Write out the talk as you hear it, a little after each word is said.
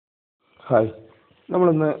Hi,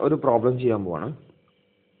 നമ്മളിന്ന് ഒരു problem ചെയ്യാൻ പോവാണ്.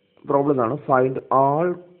 പ്രോബ്ലം ഇതാണ്: find all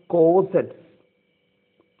cosets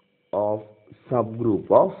of sub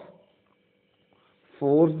group of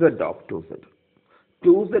 4z of 2z.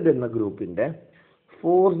 2z എന്ന ഗ്രൂപ്പിന്റെ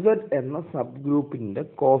 4z എന്ന സബ് ഗ്രൂപ്പിന്റെ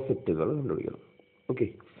കോസെറ്റുകൾ കണ്ടുപിടിക്കണം. ഓക്കെ,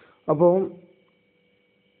 അപ്പോൾ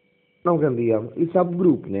നമുക്ക് എന്ത് ചെയ്യാം? ഈ സബ്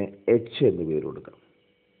ഗ്രൂപ്പിനെ എച്ച് എന്ന് പേര് കൊടുക്കാം.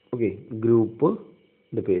 ഓക്കെ,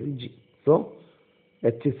 ഗ്രൂപ്പിന്റെ പേര് G. So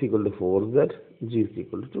h is equal to 4z, g is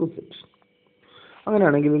equal to 2z.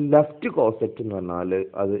 അങ്ങനെയാണെങ്കിൽ ലെഫ്റ്റ് കോസെറ്റ് എന്ന് പറഞ്ഞാൽ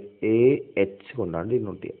അത് എ എച്ച് കൊണ്ടാണ്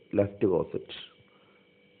ഡിനോട്ട് ചെയ്യുക. ലെഫ്റ്റ് കോസെറ്റ്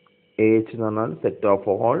എ എച്ച് എന്ന് പറഞ്ഞാൽ set of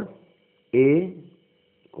all A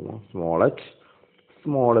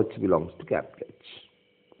small H belongs to capital H.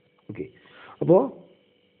 Okay, അപ്പോൾ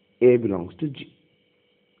A belongs to G.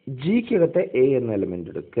 ജിക്കകത്തെ A എന്ന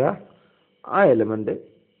എലമെന്റ് എടുക്കുക. ആ എലമെന്റ്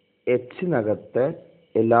എച്ചിനകത്തെ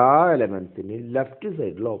എല്ലാ എലമെന്റ്സിനെയും ലെഫ്റ്റ്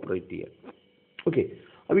സൈഡിൽ ഓപ്പറേറ്റ് ചെയ്യാം. ഓക്കെ,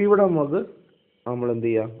 അപ്പോൾ ഇവിടെ നമ്മൾ എന്ത്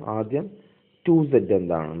ചെയ്യാം? ആദ്യം 2z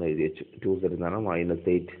എന്താണെന്ന് എഴുതി വെച്ചു. 2z എന്നാണ്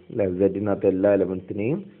 -8. z-നകത്ത് എല്ലാ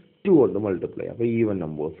എലമെന്റ്സിനെയും 2 കൊണ്ട് മൾട്ടിപ്ലൈ ചെയ്യാം. അപ്പോൾ ഈവൻ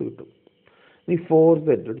നമ്പേഴ്സ് കിട്ടും. ഇനി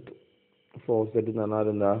 4z എടുത്തു. 4z എന്ന് പറഞ്ഞാൽ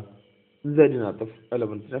എന്താ? z-നകത്ത്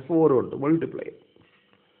എലമെന്റ്സിനെ 4 കൊണ്ട് മൾട്ടിപ്ലൈ ചെയ്യാം.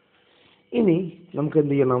 ഇനി നമുക്ക്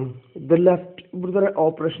എന്ത് ചെയ്യണം? ഇവിടുത്തെ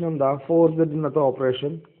ഓപ്പറേഷൻ എന്താ? 4z-നകത്ത്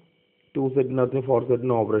ഓപ്പറേഷൻ 2z-നകത്ത്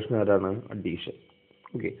 4z-ന് ഓപ്പറേഷൻ ആരാണ്? അഡീഷൻ.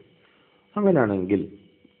 ഓക്കെ, അങ്ങനെയാണെങ്കിൽ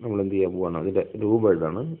നമ്മൾ എന്ത് ചെയ്യാൻ പോവാണ്? അതിന്റെ രൂപം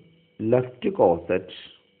എഴുതാണ്. Left coset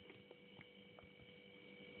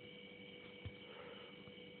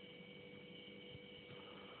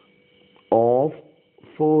of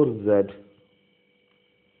 4z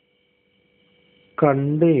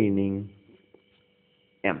containing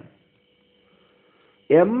m.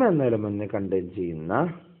 m എന്ന എലമെന്റിനെ കണ്ടെയ്ൻ ചെയ്യുന്ന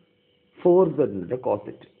 4z-ന്റെ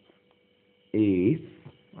കോസെറ്റ്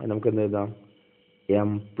നമുക്ക് എന്ത് എഴുതാം? m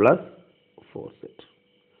plus 4z.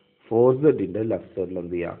 4z-ന്റെ ലെഫ്റ്റ് സൈഡിൽ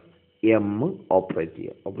എന്ത് ചെയ്യാം? m ഓപ്പറേറ്റ്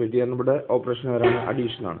ചെയ്യുക. ഓപ്പറേറ്റ് ചെയ്യാൻ ഇവിടെ ഓപ്പറേഷൻ ആരാണ്?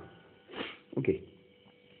 അഡീഷൻ ആണ്. Okay,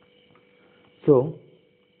 so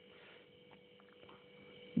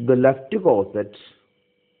the left coset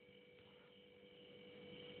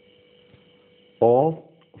of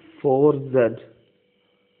 4z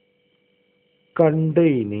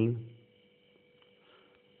containing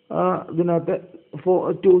ഇതിനകത്ത്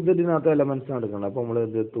 2z-നകത്ത് എലമെന്റ്സ് എടുക്കണം. അപ്പോൾ നമ്മൾ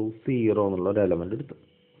എന്ത് എടുത്തു? 0 എന്നുള്ള ഒരു എലമെന്റ് എടുത്തു.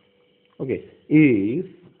 ഓക്കെ,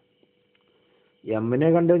 എമ്മിനെ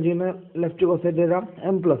കണ്ടെയ്ൻ ചെയ്യുന്ന ലെഫ്റ്റ് കോസെറ്റ് എഴുതാം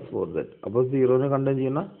m പ്ലസ് 4z. അപ്പോൾ 0-നെ കണ്ടെയ്ൻ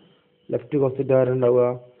ചെയ്യുന്ന left coset ആരുണ്ടാവുക?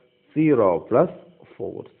 0 plus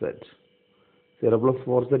 4z. 0 plus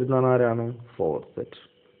 4z എന്ന് പറഞ്ഞാൽ ആരാണ്? 4z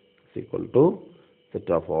equal to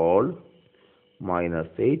set of all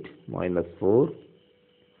 -8 -4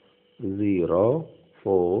 0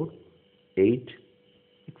 4 8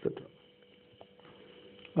 etcetera.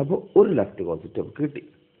 അപ്പോൾ ഒരു ലെഫ്റ്റ് കോസെറ്റ് നമുക്ക് കിട്ടി.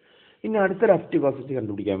 ഇനി അടുത്ത ലെഫ്റ്റ് കോസെറ്റ്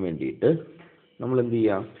കണ്ടുപിടിക്കാൻ വേണ്ടിയിട്ട് നമ്മൾ എന്ത്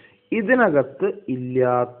ചെയ്യാം? ഇതിനകത്ത്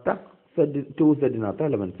ഇല്ലാത്ത 2z-നകത്ത്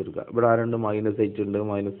എലമെന്റ്സ് എടുക്കുക. ഇവിടെ ആരുണ്ട്? -8 ഉണ്ട്,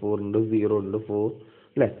 -4 ഉണ്ട്, 0 ഉണ്ട്, 4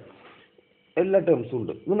 അല്ലേ? എല്ലാ ടേംസും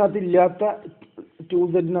ഉണ്ട്. ഇതിനകത്ത് ഇല്ലാത്ത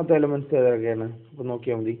 2z-നകത്ത് എലമെന്റ്സ് ഏതൊക്കെയാണ്? അപ്പോൾ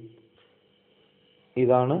നോക്കിയാൽ മതി.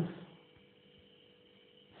 ഇതാണ്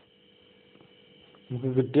നമുക്ക്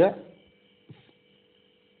കിട്ടിയ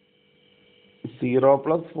 0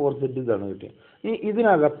 പ്ലസ് 4z. ഇതാണ് കിട്ടിയത്. ഇനി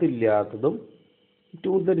ഇതിനകത്തില്ലാത്തതും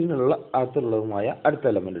 2z-നുള്ള അകത്തുള്ളതുമായ അടുത്ത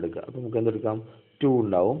എലമെന്റ് എടുക്കുക. അപ്പോൾ നമുക്ക് എന്തെടുക്കാം? 2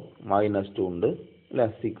 ഉണ്ടാവും, -2 ഉണ്ട് അല്ലെ,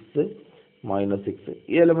 6 -6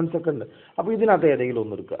 ഈ എലമെന്റ്സ് ഒക്കെ ഉണ്ട്. അപ്പോൾ ഇതിനകത്ത് ഏതെങ്കിലും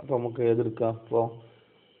ഒന്ന് എടുക്കുക. അപ്പോൾ നമുക്ക് ഏതെടുക്കാം? അപ്പോൾ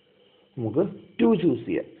നമുക്ക് 2 ചൂസ്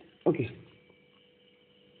ചെയ്യാം. ഓക്കെ,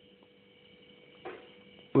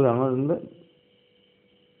 ഇതാണ്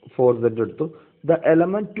 4z എടുത്തു. The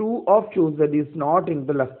element 2 of 2z is not in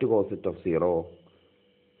the left coset of 0.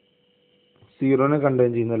 0-നെ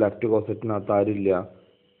contain ചെയ്യുന്ന ലെഫ്റ്റ് കോസെറ്റിനകത്ത് ആരില്ല?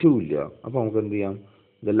 2 ഇല്ല. അപ്പോൾ നമുക്ക് എന്ത് ചെയ്യാം?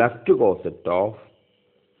 The left coset of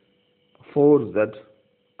 4z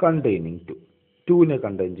containing 2. 2-നെ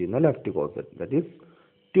contain ചെയ്യുന്ന left coset, that is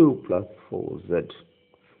 2 plus 4z.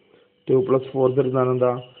 2 plus 4z എന്നാണ്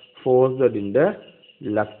എന്താ? 4z-ന്റെ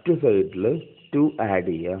ലെഫ്റ്റ് സൈഡിൽ 2 ആഡ്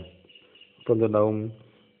ചെയ്യുക. അപ്പോൾ എന്തുണ്ടാവും?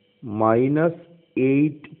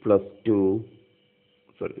 -8 plus 2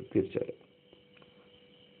 തീർച്ചയായും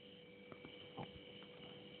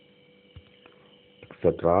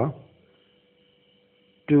etcetera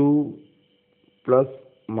 2 plus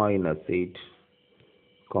 -8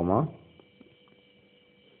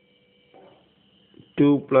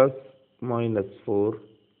 2 plus -4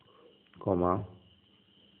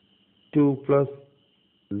 2 plus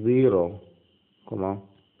 0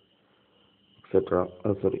 etc.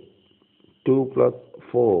 2 plus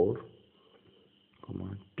 4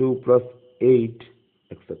 2 plus 8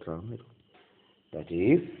 etcetera എന്ന് വരും. ദാറ്റ്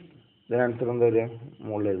ഈസ് ഇതിന് ആൻസർ എന്താ വരിക?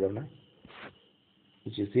 മുകളിൽ എഴുതണേ,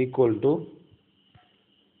 which is equal to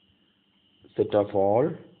set of all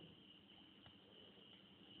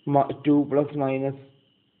 2 plus minus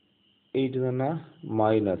 8 എന്ന് പറഞ്ഞാൽ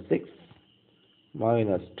minus 6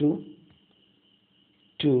 minus 2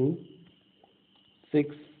 2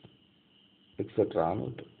 6 എക്സെട്ര എന്ന്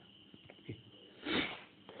കിട്ടും.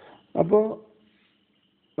 അപ്പോൾ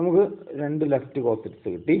നമുക്ക് രണ്ട് ലെഫ്റ്റ് കോസെറ്റ്സ്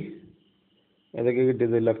കിട്ടി. ഏതൊക്കെ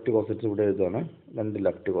കിട്ടിയത്? ലെഫ്റ്റ് കോസെറ്റ്സ് ഇവിടെ എഴുതുകയാണ്. രണ്ട്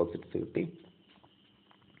ലെഫ്റ്റ് കോസെറ്റ്സ് കിട്ടി.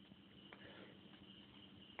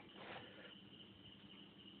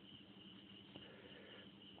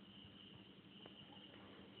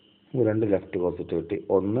 രണ്ട് ലെഫ്റ്റ് കോസെറ്റ് കിട്ടി.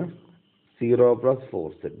 ഒന്ന് 0 +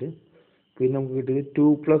 4z, പിന്നെ നമുക്ക് കിട്ടിയത് 2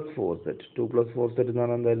 + 4z. 2 + 4z എന്ന്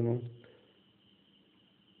പറഞ്ഞാൽ എന്തായിരുന്നു?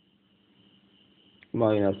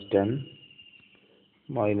 -10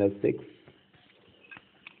 -6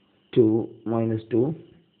 2 -2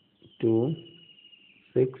 2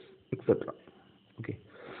 6 എക്സെട്ര. ഓക്കെ,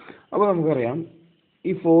 അപ്പോൾ നമുക്കറിയാം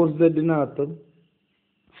ഈ 4z-നകത്ത്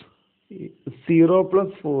 0 +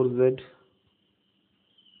 4z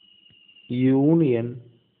യൂണിയൻ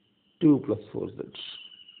 2 + 4z.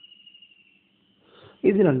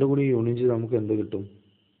 ഇത് രണ്ടും കൂടി യൂണിയൻ ചെയ്ത് നമുക്ക് എന്ത് കിട്ടും?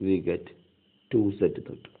 വി ഗെറ്റ് 2z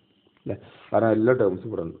കിട്ടും അല്ലേ? കാരണം എല്ലാ ടേംസും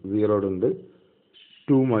ഇവിടെ ഉണ്ട്. 0 ഉണ്ട്,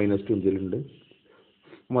 2 -2 ഇതിലുണ്ട്,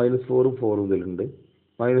 -4ഉം 4ഉം ഇതിലുണ്ട്,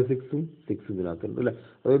 -6ഉം 6 ഇതിനകത്തുണ്ട് അല്ലേ?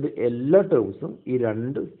 അതായത് എല്ലാ ടേംസും ഈ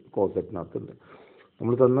രണ്ട് കോസെറ്റിനകത്തുണ്ട്.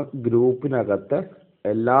 നമ്മൾ തന്ന ഗ്രൂപ്പിനകത്തെ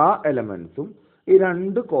എല്ലാ എലമെന്റ്സും ഈ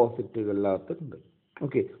രണ്ട് കോസെറ്റുകളിനകത്തുണ്ട്.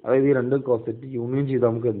 ഓക്കെ, അതായത് ഈ രണ്ട് കോസെറ്റ് യൂണിയൻ ചെയ്താൽ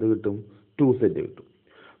നമുക്ക് എന്ത് കിട്ടും? 2z കിട്ടും.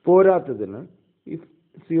 പോരാത്തതിന് ഈ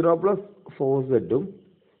 0 + 4z-ഉം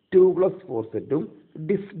 2 + 4z-ഉം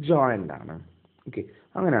ഡിസ്ജോയിന്റ് ആണ്. ഓക്കെ,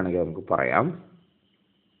 അങ്ങനെയാണെങ്കിൽ നമുക്ക് പറയാം.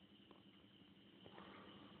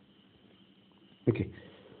 ഓക്കെ,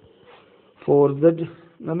 4z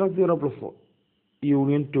എന്ന് പറഞ്ഞാൽ 0 + 4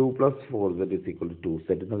 യൂണിയൻ 2 + 4z =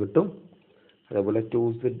 2z എന്ന് കിട്ടും. അതേപോലെ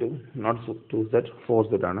 2z-ഉം നോട്ട് 2z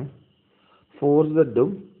 4z ആണ്.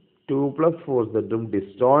 4z-ഉം 2 + 4z-ഉം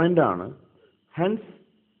ഡിസ്ജോയിന്റ് ആണ്. Hence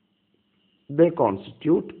they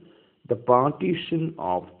constitute the partition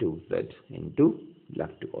of 2z into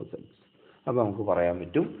left cosets. അപ്പോൾ നമുക്ക് പറയാൻ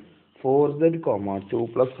പറ്റും 4z, 2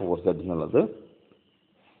 + 4z എന്നുള്ളത്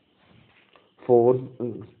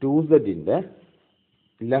 2z-ന്റെ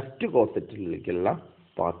ലെഫ്റ്റ് കോസെറ്റിലേക്കുള്ള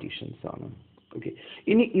പാർട്ടീഷൻസ് ആണ്. ഓക്കെ,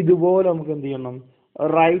 ഇനി ഇതുപോലെ നമുക്ക് എന്ത് ചെയ്യണം?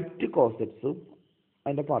 റൈറ്റ് കോസെറ്റ്സും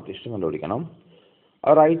അതിൻ്റെ പാർട്ടീഷൻ കണ്ടുപിടിക്കണം. ആ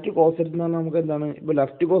റൈറ്റ് കോസെറ്റ് എന്ന് പറഞ്ഞാൽ നമുക്ക് എന്താണ്? ഇപ്പോൾ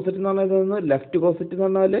ലെഫ്റ്റ് കോസെറ്റ് എന്ന് പറഞ്ഞാൽ ലെഫ്റ്റ് കോസെറ്റ് എന്ന്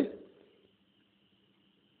പറഞ്ഞാൽ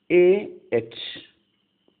AH.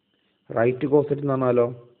 റൈറ്റ് കോസെറ്റ് എന്ന് പറഞ്ഞാലോ?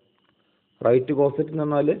 റൈറ്റ് കോസെറ്റ് എന്ന്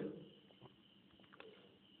പറഞ്ഞാൽ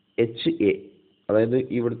HA. അതായത്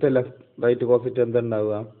ഇവിടുത്തെ റൈറ്റ് കോസെറ്റ് എന്താ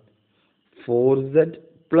ഉണ്ടാവുക? 4z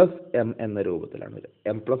 + m എന്ന രൂപത്തിലാണ് വരിക.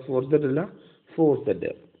 m + 4z അല്ല, 4z.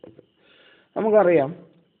 നമുക്കറിയാം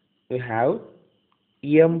we have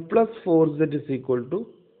m + 4z =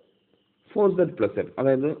 4z + m.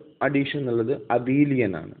 അതായത് അഡീഷൻ എന്നുള്ളത്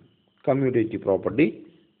അബീലിയൻ ആണ്. കമ്മ്യൂട്ടേറ്റീവ് പ്രോപ്പർട്ടി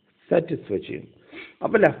സാറ്റിസ്ഫൈ ചെയ്യും.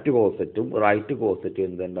 അപ്പോൾ ലെഫ്റ്റ് കോസെറ്റും റൈറ്റ് കോസെറ്റും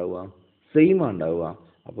എന്തുണ്ടാവുക? സെയിം ആണ് ഉണ്ടാവുക.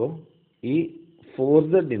 അപ്പോൾ ഈ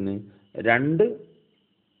 4z-ന് രണ്ട്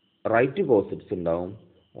റൈറ്റ് കോസെറ്റ്സ് ഉണ്ടാവും.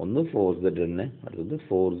 ഒന്ന് 4z തന്നെ, അടുത്തത്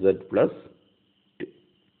 4z + 2.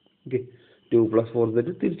 Okay, 2 +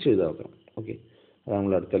 4z തിരിച്ചെഴുതാക്കണം. ഓക്കെ, അത്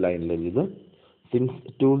നമ്മൾ അടുത്ത ലൈനിൽ എഴുതുന്നത്. Since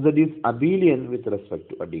 2z is Abelian with respect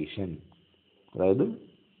to addition, അതായത്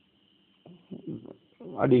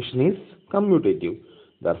addition is commutative.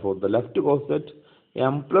 Therefore, the left coset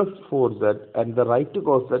m + 4z and the right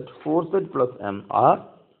coset 4z + m are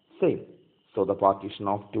same. So, the partition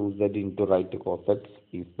of 2z into right cosets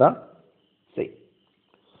is the same.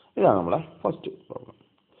 ഇതാണ് നമ്മളെ first problem.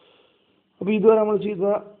 അപ്പോൾ ഇതുവരെ നമ്മൾ ചെയ്ത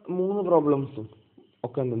 3 പ്രോബ്ലംസും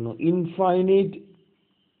ഒക്കെ എന്തെന്ന്? Infinite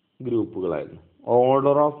ഗ്രൂപ്പുകളായിരുന്നു.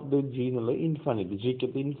 Order of the G എന്നുള്ളത് infinite,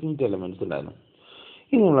 ജിക്കകത്ത് infinite elements ഉണ്ടായിരുന്നു.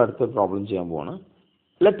 ഇനി നമ്മൾ അടുത്ത പ്രോബ്ലം ചെയ്യാൻ പോവാണ്.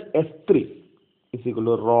 Let S3 =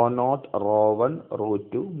 ρ0, ρ1,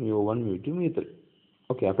 ρ2, μ1, μ2, μ3.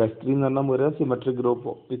 ഓക്കെ, അപ്പോൾ S3 എന്ന് പറഞ്ഞാൽ ഒരു സിമെട്രിക്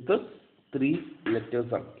ഗ്രൂപ്പ് വിത്ത് 3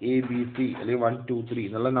 ലെറ്റേഴ്സ് ആണ്. ABC അല്ലെങ്കിൽ 1 2 3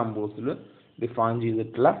 എന്നുള്ള നമ്പേഴ്സിൽ ഡിഫൈൻ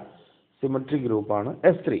ചെയ്തിട്ടുള്ള സിമെട്രിക് ഗ്രൂപ്പാണ്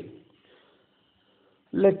S3.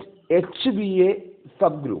 Let H be a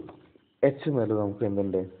sub group. H എന്നുള്ളത് നമുക്ക്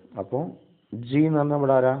എന്തുണ്ട്? അപ്പോൾ G എന്ന് പറഞ്ഞാൽ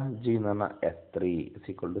ഇവിടെ ആരാ? G എന്ന് പറഞ്ഞാൽ S3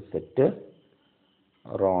 = സെറ്റ്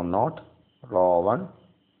ρ0, ρ1,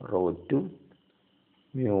 ρ2,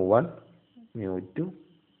 μ1, μ2,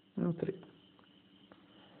 μ3.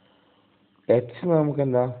 H നമുക്ക്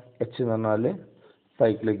എന്താ? H എന്ന് പറഞ്ഞാൽ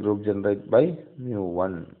cyclic group generated by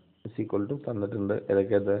mu1 is equal to തന്നിട്ടുണ്ട്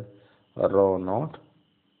ഏതൊക്കെയത് റോ നോട്ട്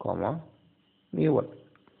mu1.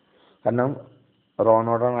 കാരണം റോ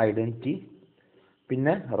നോട്ടാണ് ഐഡന്റിറ്റി.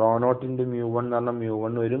 പിന്നെ റോ നോട്ട് ഇൻറ്റു mu1 എന്ന് പറഞ്ഞാൽ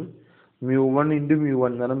mu1 വരും. mu1 ഇൻറ്റു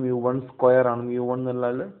mu1 എന്ന് പറഞ്ഞാൽ mu1 സ്ക്വയർ ആണ്. mu1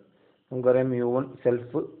 എന്നുള്ളത് നമുക്കറിയാം mu1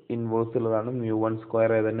 സെൽഫ് ഇൻവേഴ്സ് ഉള്ളതാണ്. mu1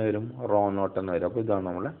 സ്ക്വയർ ഏതന്നെ വരും റോ നോട്ട് എന്ന് വരും. അപ്പോൾ ഇതാണ്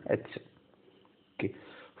നമ്മളെ h. Okay,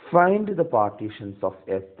 find the partitions of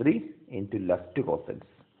S3 into left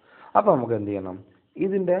cosets. അപ്പോൾ നമുക്ക് എന്ത് ചെയ്യണം,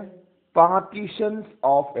 ഇതിൻ്റെ പാർട്ടീഷൻസ്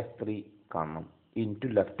ഓഫ് S3 കാണണം. ഇൻറ്റു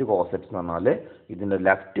ലെഫ്റ്റ് കോസെറ്റ്സ് എന്ന് പറഞ്ഞാൽ ഇതിൻ്റെ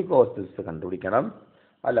ലെഫ്റ്റ് കോസെറ്റ്സ് കണ്ടുപിടിക്കണം.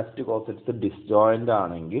 ആ ലെഫ്റ്റ് കോസെറ്റ്സ് ഡിസ്ജോയിൻ്റ്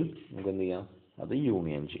ആണെങ്കിൽ നമുക്ക് എന്ത് ചെയ്യാം, അത്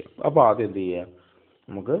യൂണിയൻ ചെയ്യാം. അപ്പോൾ ആദ്യം എന്ത് ചെയ്യാം,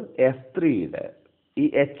 നമുക്ക് S3യുടെ ഈ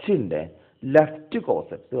എച്ചിൻ്റെ ലെഫ്റ്റ്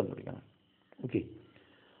കോസെറ്റ്സ് കണ്ടുപിടിക്കണം. ഓക്കെ,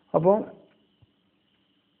 അപ്പോൾ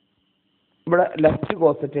ഇവിടെ ലെഫ്റ്റ്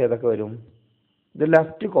കോസെറ്റ് ഏതൊക്കെ വരും? ഇത്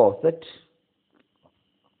left coset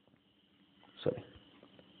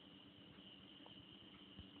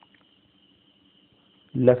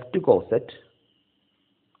left coset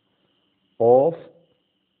of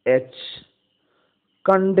H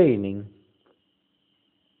containing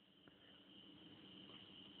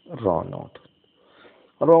rho naught.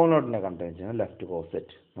 rho naught ne contain cheyna left coset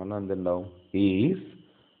enna enduണ്ടാവും is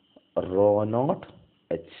rho naught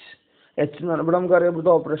H. H എന്ന് ഇവിടെ നമുക്ക് അറിയാം,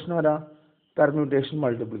 ഇവിടുത്തെ ഓപ്പറേഷൻ വരാ പെർമ്യൂട്ടേഷൻ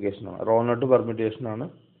മൾട്ടിപ്ലിക്കേഷൻ ആണ്. റോ നോട്ട് പെർമ്യൂട്ടേഷൻ ആണ്.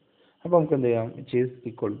 അപ്പോൾ നമുക്ക് എന്ത് ചെയ്യാം, it is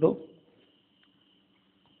equal to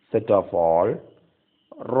set of all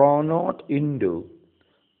raw naught into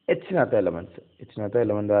എച്ചിനകത്ത്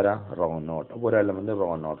element ആരാ, റോ നോട്ട്. അപ്പോൾ ഒരു എലമെന്റ് റോ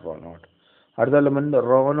നോട്ട്, അടുത്ത എലമെന്റ്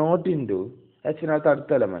റോ നോട്ട് ഇൻറ്റു എച്ചിനകത്ത്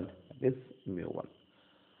അടുത്ത എലമെന്റ് ഇസ് mu1.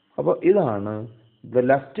 അപ്പോൾ ഇതാണ് the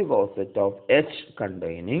left coset of H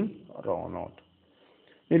containing raw not.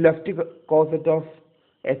 ഈ left coset of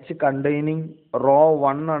H containing raw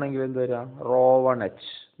 1 ആണെങ്കിൽ എന്ത് വരിക, റോ 1 H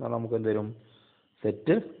എന്നാൽ നമുക്ക് എന്ത് വരും,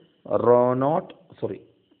 set raw not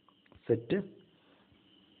set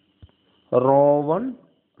raw 1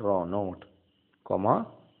 raw not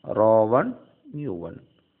raw 1 mu1.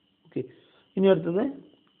 Okay, ഇനി അടുത്തത്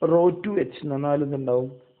റോ 2H എന്ന് പറഞ്ഞാൽ എന്തുണ്ടാവും,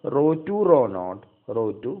 raw 2 raw not raw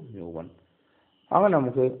 2 mu1. അങ്ങനെ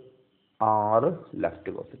നമുക്ക് 6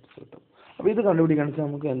 ലെഫ്റ്റ് കോസെറ്റ്സ് കിട്ടും. അപ്പോൾ ഇത് കണ്ടുപിടിക്കുകയാണെന്ന് വെച്ചാൽ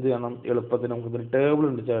നമുക്ക് എന്ത് ചെയ്യണം, എളുപ്പത്തിൽ നമുക്ക് ഇതിന് ടേബിൾ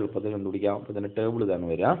ഉണ്ട് വെച്ചാൽ എളുപ്പത്തിൽ കണ്ടുപിടിക്കാം. അപ്പോൾ ഇതിൻ്റെ ടേബിൾ ഇതാണ്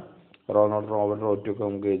വരിക. റോ നോട്ട് റോ 1 റോ 2 ഒക്കെ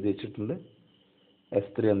നമുക്ക് എഴുതി വെച്ചിട്ടുണ്ട്.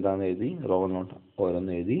 S3 എന്താണെന്ന് എഴുതി, റോ നോട്ട്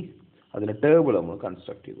ഓരോന്ന് എഴുതി, അതിൻ്റെ ടേബിൾ നമ്മൾ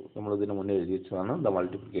കൺസ്ട്രക്ട് ചെയ്തു. നമ്മൾ ഇതിന് മുന്നേ എഴുതി വെച്ചതാണ് ദ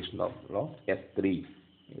മൾട്ടിപ്ലിക്കേഷൻ ഓഫ് S3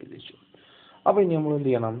 എഴുതി വെച്ചു. അപ്പോൾ ഇനി നമ്മൾ എന്ത്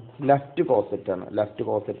ചെയ്യണം, ലെഫ്റ്റ് കോസെറ്റ് ആണ്. ലെഫ്റ്റ്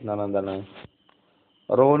കോസെറ്റ് എന്ന് പറഞ്ഞാൽ എന്താണ്,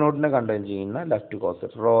 റോ നോട്ടിനെ കണ്ടെയ്ൻ ചെയ്യുന്ന left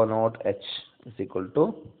coset raw not H is equal to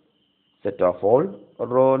set of all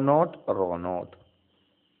raw not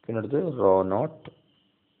പിന്നെ അടുത്ത് റോ നോട്ട്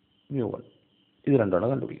mu1. ഇത് രണ്ടാണ്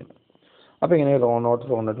കണ്ടുപിടിക്കുന്നത്. അപ്പോൾ എങ്ങനെ റോ നോട്ട്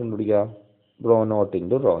കണ്ടുപിടിക്കുക, raw naught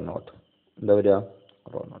into raw not എന്താ വരിക,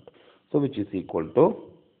 raw not. So which is equal to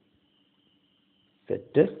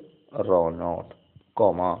set raw not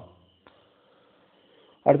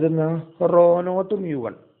അടുത്ത raw not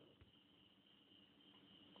mu1.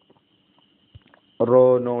 Raw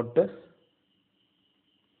not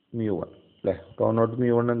mu1 അല്ലേ, റോ നോട്ട്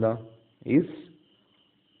mu1 എന്താ, ഈസ്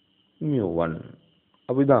mu1.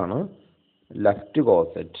 അപ്പോൾ ഇതാണ് left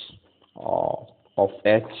coset of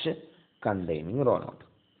H containing raw not.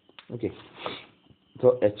 Okay, so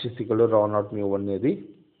H is equal to rho not mu1 എഴുതി.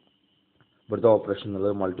 ഇവിടുത്തെ operation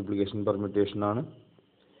എന്നുള്ളത് multiplication permutation ആണ്.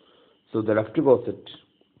 So the left coset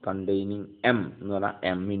containing M എന്ന് പറഞ്ഞാൽ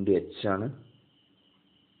M ഇൻറ്റു H ആണ്.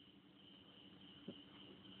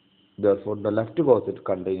 Therefore, the left coset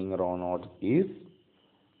containing rho naught is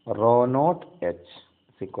rho naught H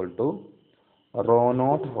is equal to rho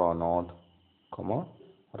naught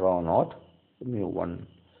mu1.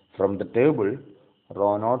 From the table, rho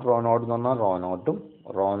naught എന്ന് പറഞ്ഞാൽ raw നോട്ടും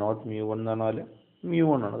raw not mu1 എന്ന് പറഞ്ഞാൽ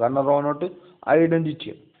mu1 ആണ്. കാരണം raw not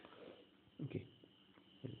ഐഡന്റിറ്റിയാണ്. Okay,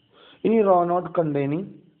 ഇനി raw not containing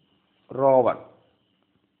raw 1,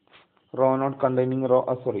 raw not containing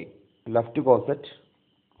left coset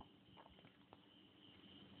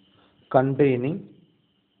containing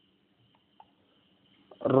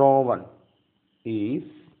rho 1 is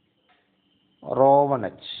rho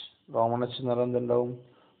 1H. rho 1H എന്ന് പറയുന്നത് എന്താവും,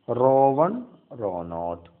 raw 1 raw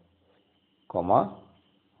not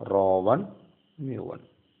raw 1 mu1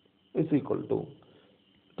 is equal to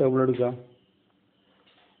table എടുക്കാം.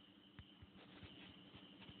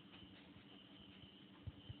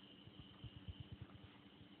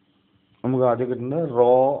 നമുക്ക് ആദ്യം കിട്ടുന്നത്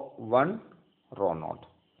റോ 1 റോ നോട്ട്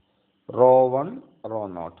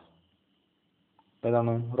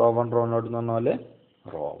ഏതാണ്, raw 1 raw not എന്ന് പറഞ്ഞാൽ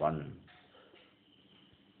raw 1.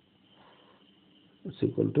 is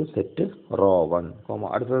equal to set rho 1, comma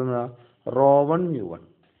അടുത്തത് rho 1 mu 1.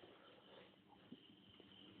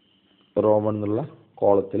 rho 1 എന്നുള്ള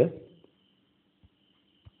കോളത്തിൽ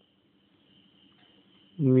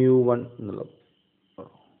mu 1 എന്നുള്ള,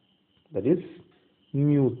 that is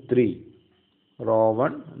mu 3. rho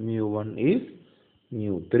 1 mu 1 is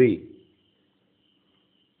mu 3.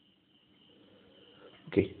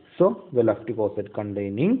 Okay, so the left coset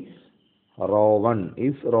containing rho 1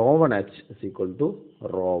 is rho 1h is equal to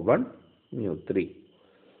rho 1 mu 3.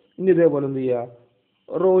 ഇനി ഇതേപോലെ എന്ത് ചെയ്യുക,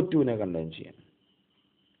 rho 2 contain ചെയ്യാം.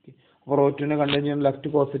 അപ്പോൾ rho 2 കണ്ടെയ്ൻ ചെയ്യാൻ ലെഫ്റ്റ്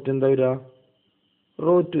കോസെറ്റ് എന്താ വരിക,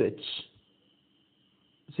 rho 2h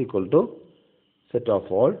is equal to set of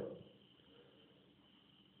all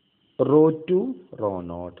rho 2 rho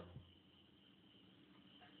 0,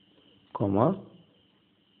 comma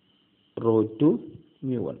rho 2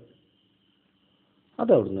 mu 1.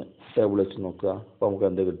 അതവിടുന്ന് table വെച്ച് നോക്കുക. അപ്പോൾ നമുക്ക്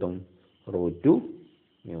എന്ത് കിട്ടും, rho 2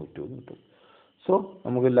 mu 2 കിട്ടും. സോ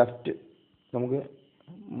നമുക്ക് നമുക്ക്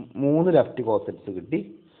 3 ലെഫ്റ്റ് കോസെറ്റ്സ് കിട്ടി.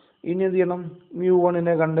 ഇനി എന്ത് ചെയ്യണം, mu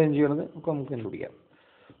 1 കണ്ടെയ്ൻ ചെയ്യണത് നമുക്ക് കണ്ടുപിടിക്കാം.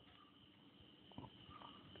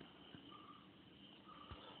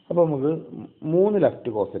 അപ്പോൾ നമുക്ക് 3 ലെഫ്റ്റ്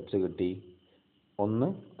കോസെറ്റ്സ് കിട്ടി. ഒന്ന്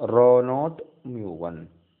rho 0 mu 1,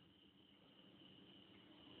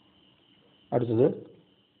 അടുത്തത്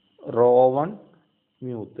rho 1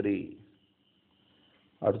 mu 3,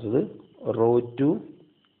 അടുത്തത് rho 2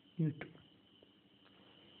 mu 2.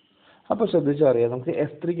 അപ്പോൾ ശ്രദ്ധിച്ചറിയാം, നമുക്ക്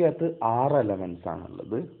S3-കകത്ത് 6 എലമെന്റ്സ്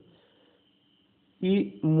ആണുള്ളത്. ഈ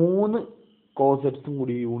 3 കോസെറ്റ്സും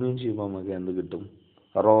കൂടി യൂണിയൻ ചെയ്യുമ്പോൾ നമുക്ക് എന്ത് കിട്ടും,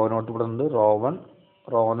 rho 0 ഇവിടെ ഉണ്ട്, rho 1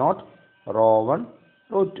 rho 0 rho 1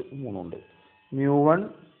 rho 2 3ഉണ്ട്, mu 1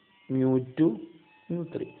 mu 2 mu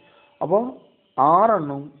 3. അപ്പോൾ 6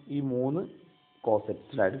 എണ്ണം ഈ 3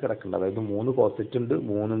 കോസെറ്റ്സിലായിട്ട് കിടക്കുന്നുണ്ട്. അതായത് 3 കോസെറ്റ് ഉണ്ട്,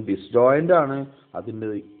 3 ഡിസ്ജോയിന്റ് ആണ്. അതിൻ്റെ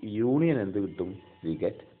യൂണിയൻ എന്ത് കിട്ടും, വി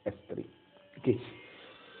ഗെറ്റ് S3. ഓക്കെ,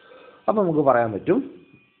 അപ്പോൾ നമുക്ക് പറയാൻ പറ്റും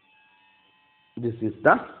ദിസ് ഈസ്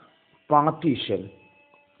ദ പാർട്ടീഷൻ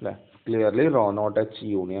അല്ലേ. Clearly rho 0h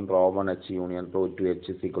union rho 1h union rho 2h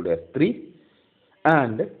is equal to S3,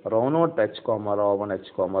 and rho 0h comma rho 1h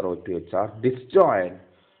comma rho 2h are disjoint,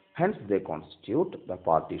 hence they constitute the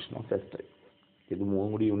partition of S3. ഇത് 3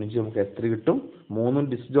 കൂടി union ചെയ്ത് നമുക്ക് S3 കിട്ടും. 3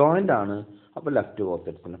 disjoint ആണ്. അപ്പോൾ left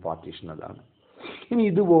കോസെറ്റ്സിന്റെ partition അതാണ്. ഇനി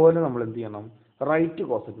ഇതുപോലെ നമ്മൾ എന്ത് ചെയ്യണം, റൈറ്റ്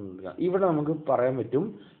കോസെറ്റ് എടുക്കുക. ഇവിടെ നമുക്ക് പറയാൻ പറ്റും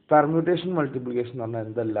പെർമ്യൂട്ടേഷൻ മൾട്ടിപ്ലിക്കേഷൻ എന്ന് പറഞ്ഞാൽ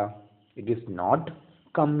എന്തല്ല, ഇറ്റ് ഈസ് നോട്ട്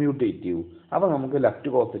കമ്മ്യൂട്ടേറ്റീവ്. അപ്പോൾ നമുക്ക് ലെഫ്റ്റ്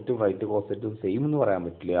കോസെറ്റും റൈറ്റ് കോസെറ്റും സെയിം എന്ന് പറയാൻ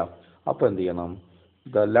പറ്റില്ല. അപ്പോൾ എന്ത് ചെയ്യണം,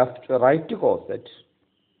 the right coset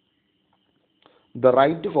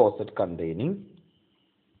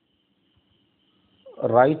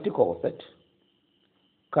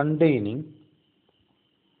containing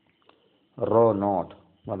rho 0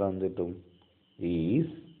 അതെന്ത് കിട്ടും, is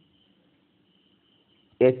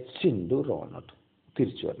h into rho 0.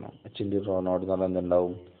 തിരിച്ചു വരണം. h into rho 0 എന്ന് പറഞ്ഞാൽ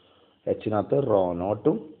എന്തുണ്ടാവും, h-നകത്ത് rho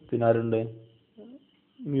 0 പിന്നെ ആരുണ്ട്,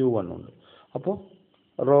 mu 1 ഉണ്ട്. അപ്പോൾ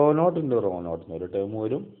rho 0 into rho 0 എന്നൊരു ടേം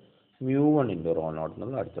വരും, mu 1 into rho 0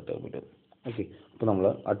 എന്നുള്ള അടുത്ത ടേം വരും. ഓക്കെ, അപ്പോൾ നമ്മൾ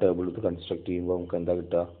ആ ടേബിൾ ഇത് കൺസ്ട്രക്ട് ചെയ്യുമ്പോൾ നമുക്ക് എന്താ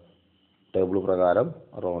കിട്ടുക, ടേബിൾ പ്രകാരം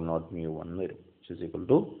rho 0 mu 1 വരും, which is equal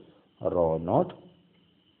to rho 0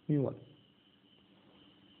 mu 1.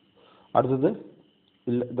 അടുത്തത്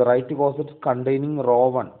the right coset containing rho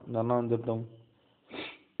 1 എന്ന് പറഞ്ഞാൽ എന്ത് കിട്ടും,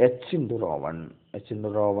 h into rho 1. h into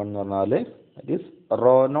rho 1 എന്ന് പറഞ്ഞാൽ that is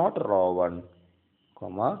rho 0 rho 1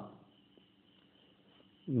 comma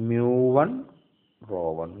mu 1 rho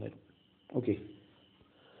 1 വരും. ഓക്കെ,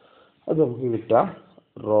 അത് നമുക്ക് കിട്ടുക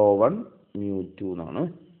rho 1 mu 2 എന്നാണ്,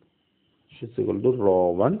 which is equal to rho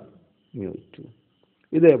 1 mu 2.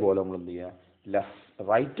 ഇതേപോലെ നമ്മൾ എന്ത് ചെയ്യുക,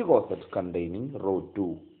 right coset containing rho 2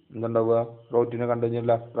 എന്തുണ്ടാവുക, rho 2 contain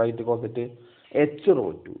ചെയ്യുന്ന റൈറ്റ് കോസെറ്റ് h rho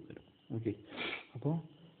 2 വരും. ഓക്കെ, അപ്പോൾ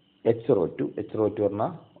h rho 2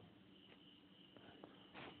 പറഞ്ഞാൽ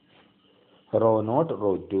rho 0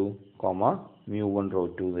 rho 2 mu 1 rho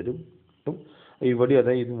 2 വരും കിട്ടും. ഇവിടെ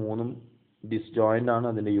അതെ ഇത് 3 ഡിസ്ജോയിന്റ് ആണ്,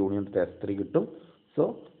 അതിൻ്റെ യൂണിയൻ S3 കിട്ടും. So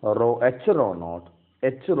h rho 0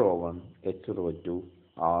 h rho 1 h rho 2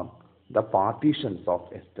 are the partitions of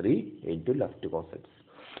S3 into left cosets.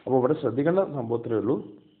 അപ്പോൾ ഇവിടെ ശ്രദ്ധിക്കേണ്ട സംഭവത്തിലേ ഉള്ളൂ,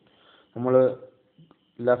 നമ്മൾ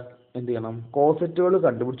എന്ത് ചെയ്യണം, കോസെറ്റുകൾ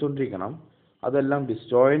കണ്ടുപിടിച്ചുകൊണ്ടിരിക്കണം. അതെല്ലാം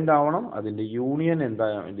ഡിസ്ജോയിന്റ് ആവണം. അതിൻ്റെ യൂണിയൻ എന്താ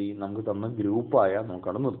നമുക്ക് തന്ന ഗ്രൂപ്പായാൽ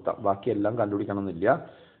നമുക്കവിടെ നിർത്താം. ബാക്കിയെല്ലാം കണ്ടുപിടിക്കണം എന്നില്ല.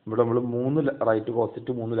 ഇവിടെ നമ്മൾ 3 റൈറ്റ്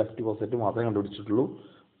കോസെറ്റ് 3 ലെഫ്റ്റ് കോസെറ്റ് മാത്രമേ കണ്ടുപിടിച്ചിട്ടുള്ളൂ.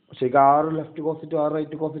 ശരിക്കും 6 ലെഫ്റ്റ് കോസെറ്റും 6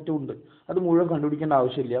 റൈറ്റ് കോസെറ്റും ഉണ്ട്. അത് മുഴുവൻ കണ്ടുപിടിക്കേണ്ട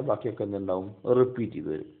ആവശ്യമില്ല. ബാക്കിയൊക്കെ എന്തുണ്ടാവും, റിപ്പീറ്റ് ചെയ്ത്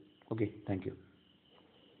വരും. Okay, thank you.